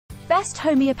Best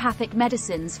homeopathic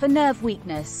medicines for nerve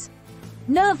weakness.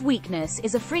 Nerve weakness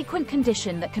is a frequent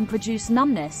condition that can produce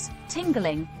numbness,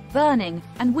 tingling, burning,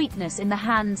 and weakness in the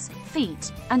hands,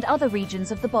 feet, and other regions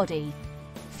of the body.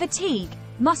 Fatigue,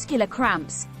 muscular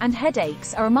cramps, and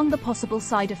headaches are among the possible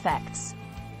side effects.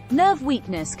 Nerve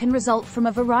weakness can result from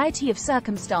a variety of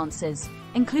circumstances,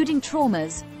 including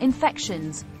traumas,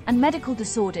 infections, and medical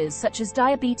disorders such as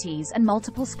diabetes and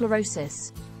multiple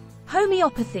sclerosis.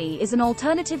 Homeopathy is an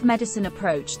alternative medicine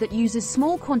approach that uses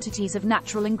small quantities of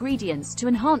natural ingredients to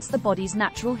enhance the body's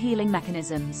natural healing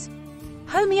mechanisms.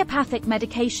 Homeopathic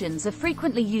medications are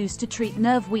frequently used to treat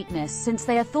nerve weakness since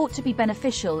they are thought to be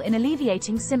beneficial in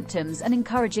alleviating symptoms and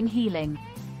encouraging healing.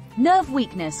 Nerve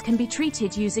weakness can be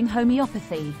treated using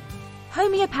homeopathy.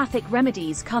 Homeopathic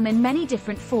remedies come in many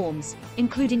different forms,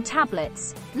 including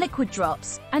tablets, liquid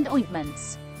drops, and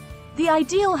ointments. The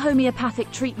ideal homeopathic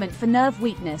treatment for nerve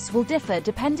weakness will differ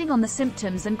depending on the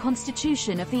symptoms and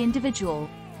constitution of the individual.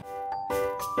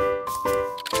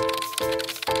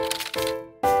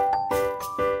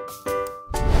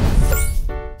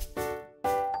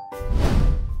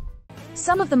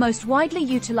 Some of the most widely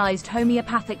utilized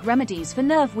homeopathic remedies for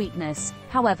nerve weakness,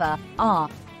 however, are: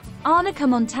 Arnica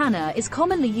Montana is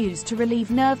commonly used to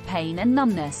relieve nerve pain and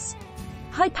numbness.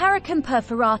 Hypericum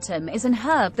Perforatum is an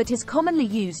herb that is commonly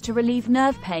used to relieve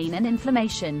nerve pain and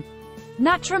inflammation.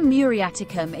 Natrum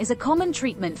Muriaticum is a common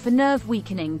treatment for nerve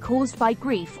weakening caused by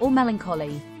grief or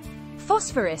melancholy.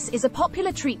 Phosphorus is a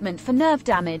popular treatment for nerve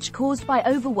damage caused by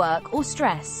overwork or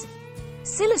stress.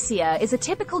 Silicea is a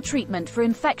typical treatment for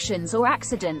infections or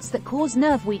accidents that cause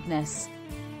nerve weakness.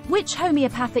 Which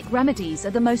homeopathic remedies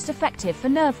are the most effective for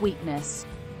nerve weakness?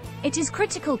 It is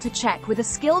critical to check with a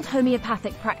skilled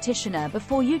homeopathic practitioner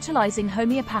before utilizing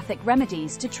homeopathic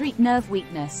remedies to treat nerve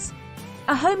weakness.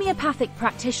 A homeopathic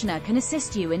practitioner can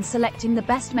assist you in selecting the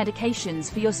best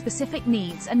medications for your specific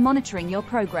needs and monitoring your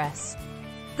progress.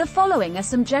 The following are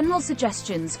some general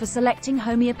suggestions for selecting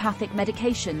homeopathic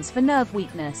medications for nerve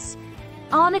weakness.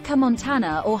 Arnica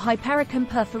Montana or Hypericum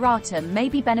Perforatum may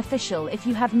be beneficial if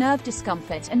you have nerve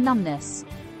discomfort and numbness.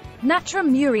 Natrum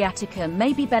Muriaticum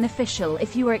may be beneficial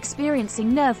if you are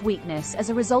experiencing nerve weakness as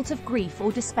a result of grief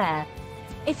or despair.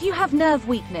 If you have nerve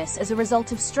weakness as a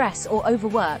result of stress or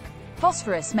overwork,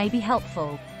 Phosphorus may be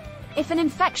helpful. If an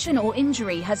infection or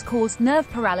injury has caused nerve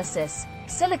paralysis,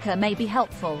 Silicea may be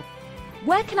helpful.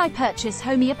 Where can I purchase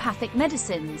homeopathic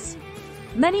medicines?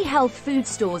 Many health food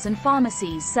stores and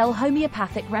pharmacies sell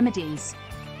homeopathic remedies.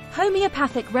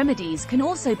 Homeopathic remedies can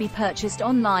also be purchased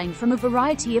online from a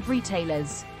variety of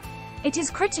retailers. It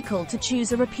is critical to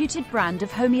choose a reputed brand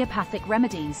of homeopathic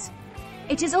remedies.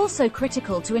 It is also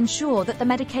critical to ensure that the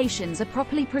medications are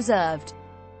properly preserved.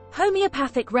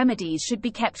 Homeopathic remedies should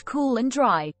be kept cool and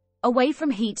dry, away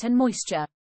from heat and moisture.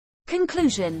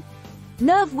 Conclusion: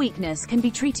 nerve weakness can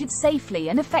be treated safely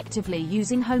and effectively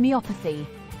using homeopathy.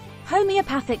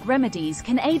 Homeopathic remedies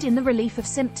can aid in the relief of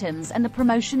symptoms and the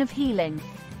promotion of healing.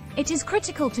 It is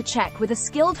critical to check with a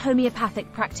skilled homeopathic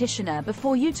practitioner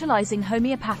before utilizing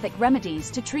homeopathic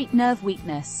remedies to treat nerve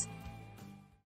weakness.